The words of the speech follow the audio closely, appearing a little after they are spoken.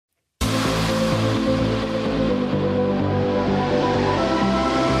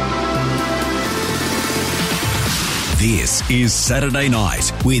This is Saturday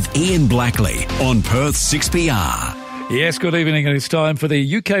Night with Ian Blackley on Perth 6PR. Yes, good evening, and it's time for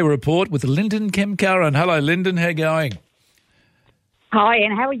the UK report with Linden Kemkaran. Hello, Linden. How are you going? Hi,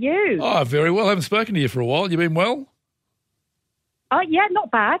 and how are you? Oh, very well. I haven't spoken to you for a while. You been well? Yeah, not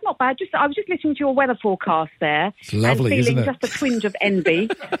bad. I was just listening to your weather forecast there. It's lovely, and feeling isn't it? just a twinge of envy.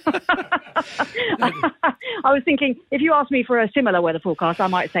 I was thinking, if you asked me for a similar weather forecast, I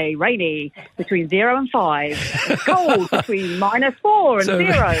might say rainy between 0 and 5, cold between -4 and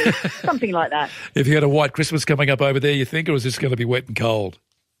 0, something like that. If you had a white Christmas coming up over there, you think, or is this going to be wet and cold?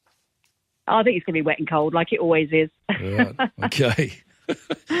 I think it's going to be wet and cold, like it always is. Right. Okay.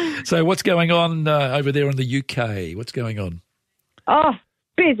 So what's going on over there in the UK? What's going on? Oh,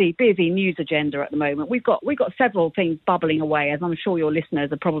 busy news agenda at the moment. We've got several things bubbling away, as I'm sure your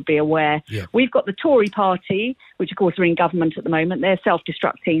listeners are probably aware. Yeah. We've got the Tory party, which of course are in government at the moment. They're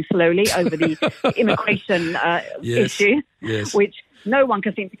self-destructing slowly over the immigration issue, which no one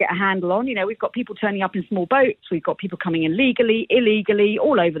can seem to get a handle on. You know, we've got people turning up in small boats. We've got people coming in legally, illegally,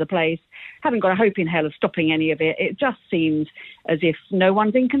 all over the place. Haven't got a hope in hell of stopping any of it. It just seems as if no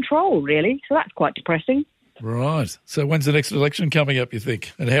one's in control, really. So that's quite depressing. Right. So when's the next election coming up, you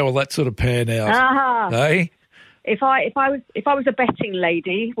think? And how will that sort of pan out? Hey? If I was a betting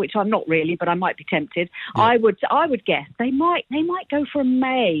lady, which I'm not really, but I might be tempted, yeah. I would guess they might go for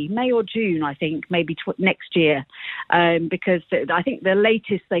May or June. I think maybe next year, because I think the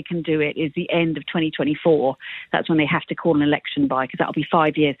latest they can do it is the end of 2024. That's when they have to call an election by, because that'll be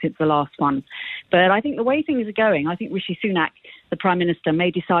 5 years since the last one. But I think the way things are going, I think Rishi Sunak, the Prime Minister, may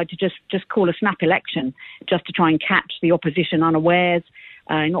decide to just call a snap election, just to try and catch the opposition unawares.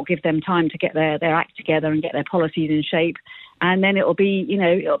 Not give them time to get their act together and get their policies in shape. And then it'll be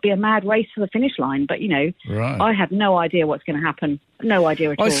a mad race to the finish line. But, right. I have no idea what's going to happen. No idea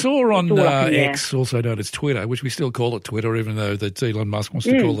at all. I saw on X, also known as Twitter, which we still call it Twitter, even though that Elon Musk wants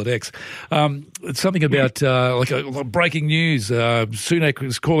to call it X. It's something about like breaking news. Sunak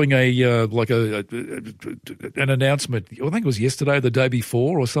was calling an announcement. I think it was yesterday, or the day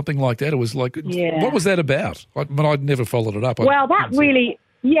before, or something like that. It was like, what was that about? I'd never followed it up. Well, that really.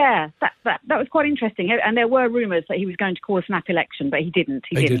 Yeah, that was quite interesting. And there were rumours that he was going to call a snap election, but he didn't.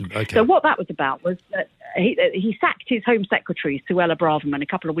 He didn't. Okay. So what that was about was that he sacked his Home Secretary, Suella Braverman, a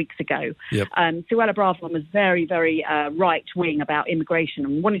couple of weeks ago. Yep. Suella Braverman was very, very right-wing about immigration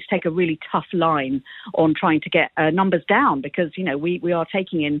and wanted to take a really tough line on trying to get numbers down because, we are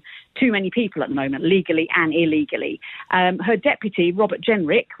taking in too many people at the moment, legally and illegally. Her deputy, Robert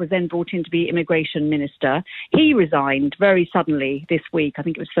Jenrick, was then brought in to be Immigration Minister. He resigned very suddenly this week. I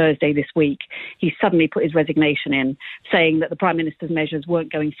think it was Thursday this week. He suddenly put his resignation in, saying that the Prime Minister's measures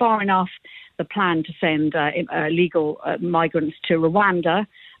weren't going far enough. The plan to send illegal migrants to Rwanda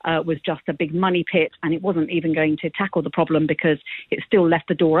was just a big money pit, and it wasn't even going to tackle the problem because it still left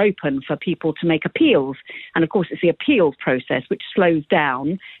the door open for people to make appeals. And of course, it's the appeals process which slows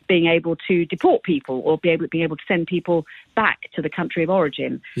down being able to deport people or being able to send people back to the country of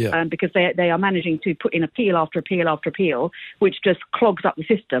origin, because they are managing to put in appeal after appeal after appeal, which just clogs up the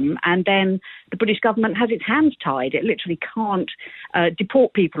system. And then the British government has its hands tied. It literally can't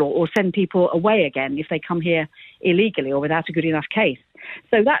deport people or send people away again if they come here illegally or without a good enough case.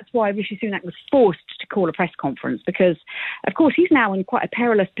 So that's why Rishi Sunak was forced to call a press conference because, of course, he's now in quite a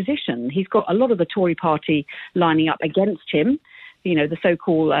perilous position. He's got a lot of the Tory party lining up against him, the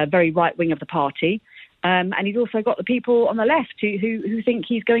so-called very right wing of the party. And he's also got the people on the left who think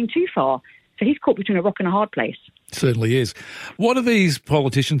he's going too far. So he's caught between a rock and a hard place. Certainly is. What do these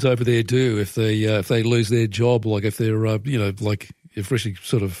politicians over there do if they lose their job? Like if they're, if Rishi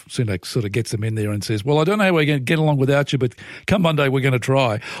Sunak sort of gets them in there and says, well, I don't know how we're going to get along without you, but come Monday we're going to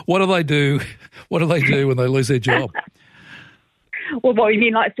try. What do they do? What do they do when they lose their job? Well, what you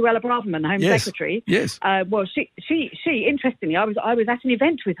mean, like Suella Braverman, the Home Secretary? Yes. Well, she interestingly, I was at an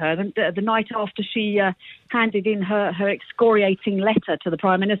event with her the night after she handed in her excoriating letter to the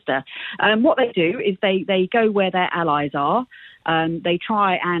Prime Minister. What they do is they go where their allies are. They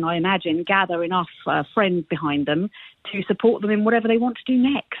try and, I imagine, gather enough friends behind them to support them in whatever they want to do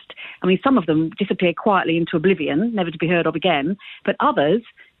next. I mean, some of them disappear quietly into oblivion, never to be heard of again, but others,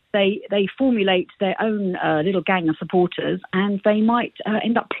 they formulate their own little gang of supporters and they might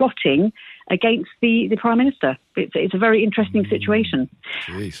end up plotting against the Prime Minister. It's a very interesting situation.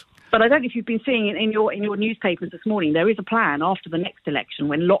 Jeez. But I don't know if you've been seeing it in your newspapers this morning. There is a plan after the next election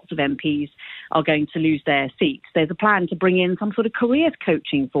when lots of MPs are going to lose their seats. There's a plan to bring in some sort of careers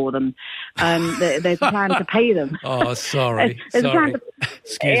coaching for them. There's a plan to pay them. Oh, sorry. Excuse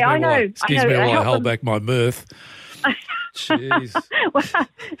me while I hold back my mirth. Jeez. Well,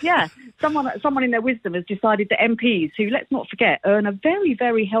 yeah, someone in their wisdom has decided that MPs, who, let's not forget, earn a very,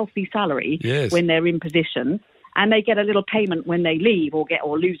 very healthy salary when they're in position, and they get a little payment when they leave or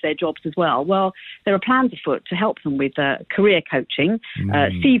lose their jobs as well. Well, there are plans afoot to help them with career coaching,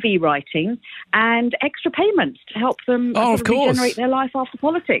 CV writing, and extra payments to help them regenerate their life after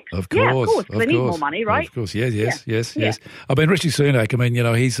politics. Of course. Yeah, of course, because they need more money, right? Of course, yes. I mean, Rishi Sunak, I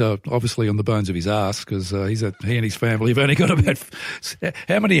mean, he's obviously on the bones of his arse because he and his family have only got about,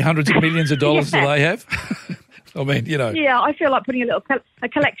 how many hundreds of millions of dollars do they have? I mean, Yeah, I feel like putting a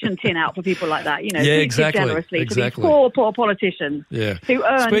collection tin out for people like that. Exactly. Generously to these poor politicians who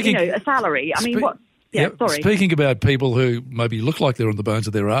earn, a salary. I mean, what? Yeah, sorry. Speaking about people who maybe look like they're on the bones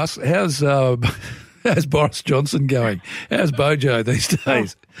of their ass, how's Boris Johnson going? How's Bojo these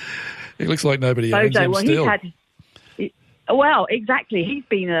days? He looks like nobody owns him still. Well, exactly. He's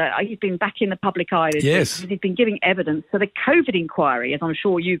been back in the public eye. Yes. He's been giving evidence for the COVID inquiry, as I'm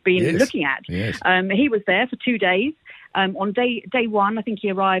sure you've been looking at. Yes. He was there for 2 days. On day one, I think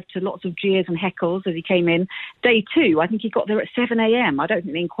he arrived to lots of jeers and heckles as he came in. Day 2, I think he got there at 7 a.m. I don't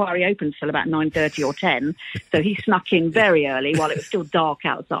think the inquiry opens till about 9:30 or 10. So he snuck in very early while it was still dark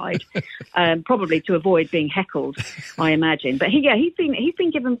outside, probably to avoid being heckled, I imagine. But he's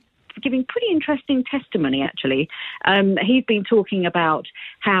been giving pretty interesting testimony, actually. He's been talking about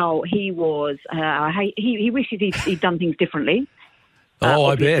how he was, he wishes he'd done things differently.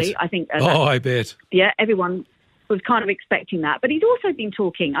 I bet. I think. I bet. Yeah, everyone was kind of expecting that. But he's also been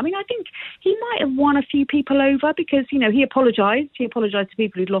talking, I mean, I think he might have won a few people over because, he apologised. He apologised to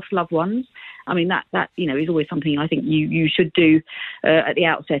people who'd lost loved ones. I mean, that is always something I think you should do at the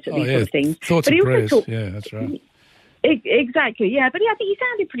outset of these sort of things. Thoughts and prayers. Yeah, that's right. Exactly, yeah. But I think he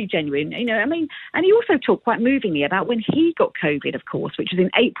sounded pretty genuine, I mean, and he also talked quite movingly about when he got COVID, of course, which was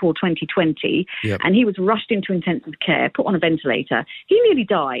in April 2020, and he was rushed into intensive care, put on a ventilator. He nearly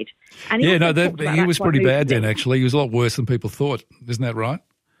died. And he was pretty bad then, actually. He was a lot worse than people thought. Isn't that right?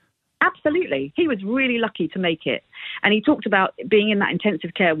 Absolutely. He was really lucky to make it. And he talked about being in that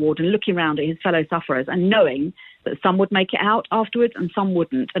intensive care ward and looking around at his fellow sufferers and knowing that some would make it out afterwards and some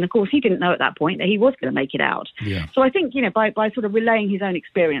wouldn't. And, of course, he didn't know at that point that he was going to make it out. Yeah. So I think, by sort of relaying his own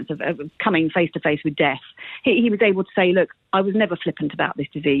experience of coming face-to-face with death, he was able to say, look, I was never flippant about this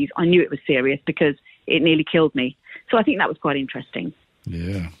disease. I knew it was serious because it nearly killed me. So I think that was quite interesting.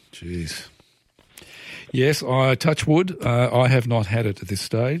 Yeah, jeez. Yes, I touch wood. I have not had it at this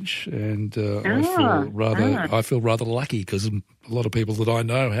stage, and I feel rather lucky because a lot of people that I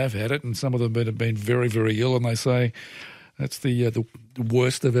know have had it, and some of them have been very, very ill, and they say that's the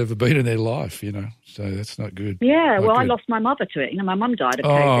worst they've ever been in their life. So that's not good. Yeah, well, I lost my mother to it. My mum died of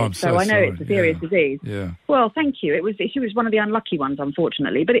COVID, I'm so I know sorry. it's a serious disease. Yeah. Well, thank you. She was one of the unlucky ones,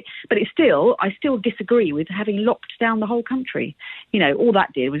 unfortunately. But I still disagree with having locked down the whole country. All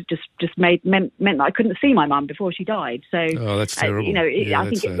that did was just meant that I couldn't see my mum before she died. So that's terrible. I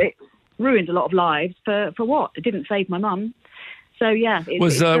think it ruined a lot of lives for what? It didn't save my mum. So, yeah.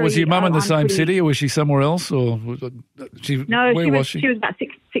 Was your mum in the same city or was she somewhere else? Or No, she was about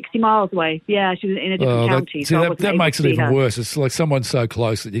 60 miles away. Yeah, she was in a different county. That makes it even worse. It's like someone so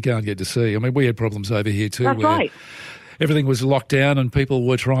close that you can't get to see. I mean, we had problems over here too. That's right. Everything was locked down and people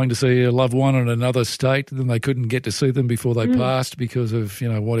were trying to see a loved one in another state, and then they couldn't get to see them before they passed because of,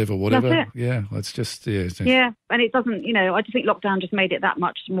 whatever. That's it. Yeah, it's just, Yeah, and it doesn't, I just think lockdown just made it that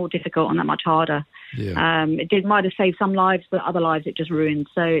much more difficult and that much harder. Yeah. It might have saved some lives, but other lives it just ruined.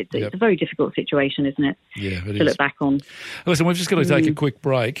 So it's a very difficult situation, isn't it? Yeah, it is. To look back on. Listen, we've just got to take a quick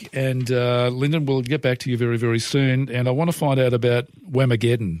break, and Linden, we'll get back to you very, very soon, and I want to find out about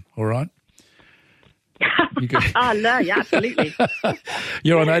Whamageddon, all right? No, yeah, absolutely.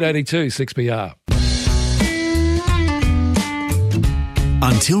 You're on 882 6PR.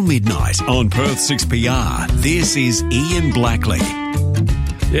 Until midnight on Perth 6PR, this is Ian Blackley.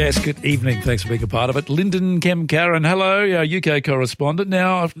 Yes, good evening. Thanks for being a part of it. Linden Kemkaran, hello, our UK correspondent.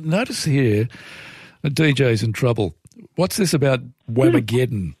 Now, I've noticed here that DJ's in trouble. What's this about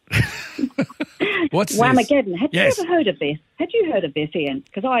Whamageddon? What's Whamageddon. this? Had you ever heard of this? Had you heard of this, Ian?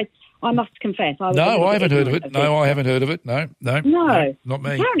 Because I must confess, I haven't heard of it. I haven't heard of it. No, not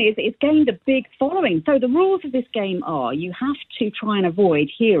me. Apparently, it's gained a big following. So the rules of this game are you have to try and avoid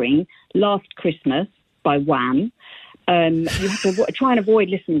hearing Last Christmas by Wham. You have to try and avoid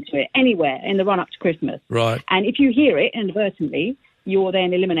listening to it anywhere in the run-up to Christmas. Right. And if you hear it inadvertently, you're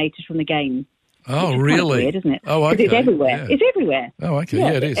then eliminated from the game. Oh, really? Weird, isn't it? Oh, okay. It's everywhere. Yeah. It's everywhere. Oh, okay.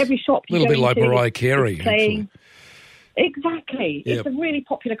 Yeah, it is. Every shop a little bit like Mariah Carey, actually. Exactly. Yep. It's a really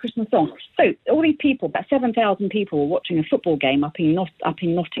popular Christmas song. So all these people, about 7,000 people, were watching a football game up in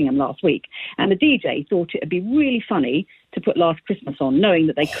Nottingham last week, and the DJ thought it would be really funny to put Last Christmas on, knowing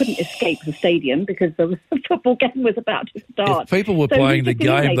that they couldn't escape the stadium because the football game was about to start. If people were playing the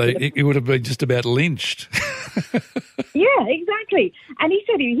game, it would have been just about lynched. Yeah, exactly. And he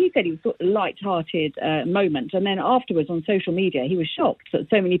said it was sort of a light-hearted moment. And then afterwards on social media, he was shocked that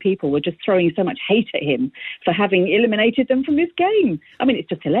so many people were just throwing so much hate at him for having eliminated them from this game. I mean, it's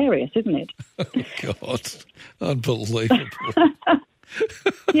just hilarious, isn't it? Oh, God. Unbelievable.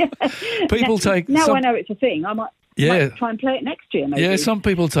 Yeah. People now I know it's a thing. I might try and play it next year, maybe. Yeah, some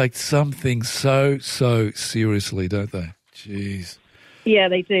people take some things so seriously, don't they? Jeez. Yeah,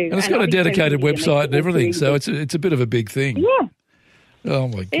 they do. And it's got a dedicated website and everything, so it's a bit of a big thing. Yeah. Oh,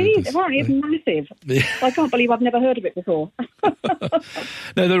 my goodness. It is. Apparently it's massive. Yeah. I can't believe I've never heard of it before.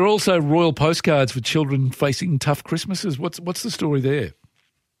 Now, there are also royal postcards for children facing tough Christmases. What's the story there?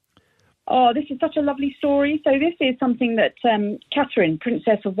 Oh, this is such a lovely story. So this is something that Catherine,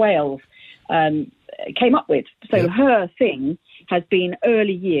 Princess of Wales, came up with. So her thing has been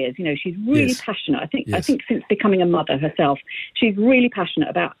early years. You know, she's really passionate. I think since becoming a mother herself, she's really passionate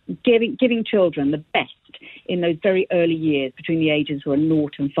about giving children the best in those very early years between the ages of 0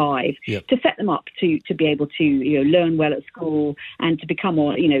 and 5 to set them up to be able to learn well at school and to become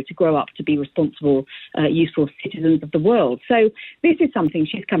to grow up to be responsible, useful citizens of the world. So this is something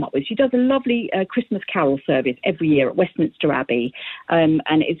she's come up with. She does a lovely Christmas carol service every year at Westminster Abbey, and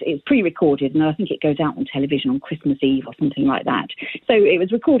it's pre-recorded, and I think it goes out on television on Christmas Eve or something like that. So it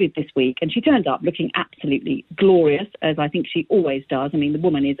was recorded this week, and she turned up looking absolutely glorious, as I think she always does. I mean, the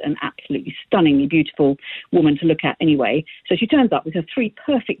woman is an absolutely stunningly beautiful woman to look at anyway. So she turns up with her 3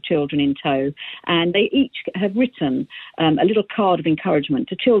 perfect children in tow, and they each have written a little card of encouragement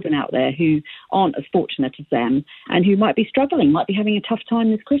to children out there who aren't as fortunate as them and who might be struggling, might be having a tough time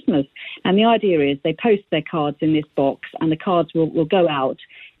this Christmas. And the idea is they post their cards in this box, and the cards will go out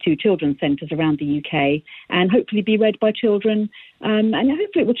to children's centres around the UK and hopefully be read by children, and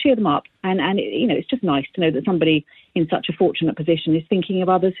hopefully it will cheer them up. And it's just nice to know that somebody in such a fortunate position is thinking of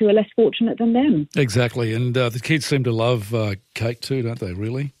others who are less fortunate than them. Exactly, and the kids seem to love Kate too, don't they,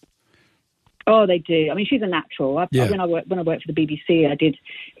 really? Oh, they do. I mean, she's a natural. When I worked for the BBC, I did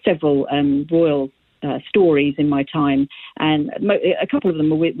several royal stories in my time, and a couple of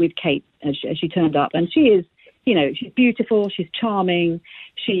them were with Kate as she turned up, and she is, she's beautiful, she's charming,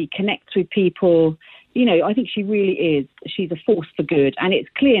 she connects with people. I think she really is. She's a force for good. And it's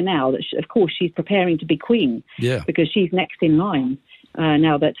clear now that, of course, she's preparing to be queen because she's next in line.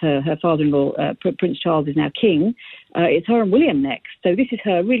 Now that her father-in-law, Prince Charles, is now king, it's her and William next. So this is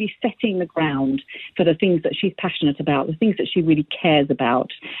her really setting the ground for the things that she's passionate about, the things that she really cares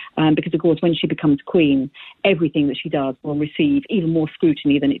about. Because, of course, when she becomes queen, everything that she does will receive even more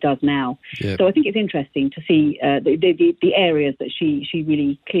scrutiny than it does now. Yep. So I think it's interesting to see the areas that she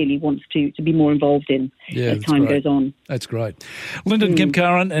really clearly wants to be more involved in as time goes on. That's great. Linden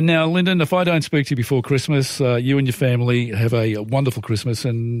Kemkaran. And now, Linden, if I don't speak to you before Christmas, you and your family have a wonderful Christmas,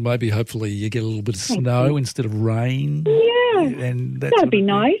 and maybe hopefully you get a little bit of snow instead of rain. Yeah, and that'd be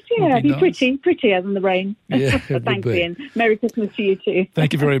nice. Yeah, it'd be prettier than the rain. Yeah, thanks, Ian. Merry Christmas to you too.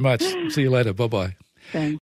 Thank you very much. See you later. Bye-bye. Thanks.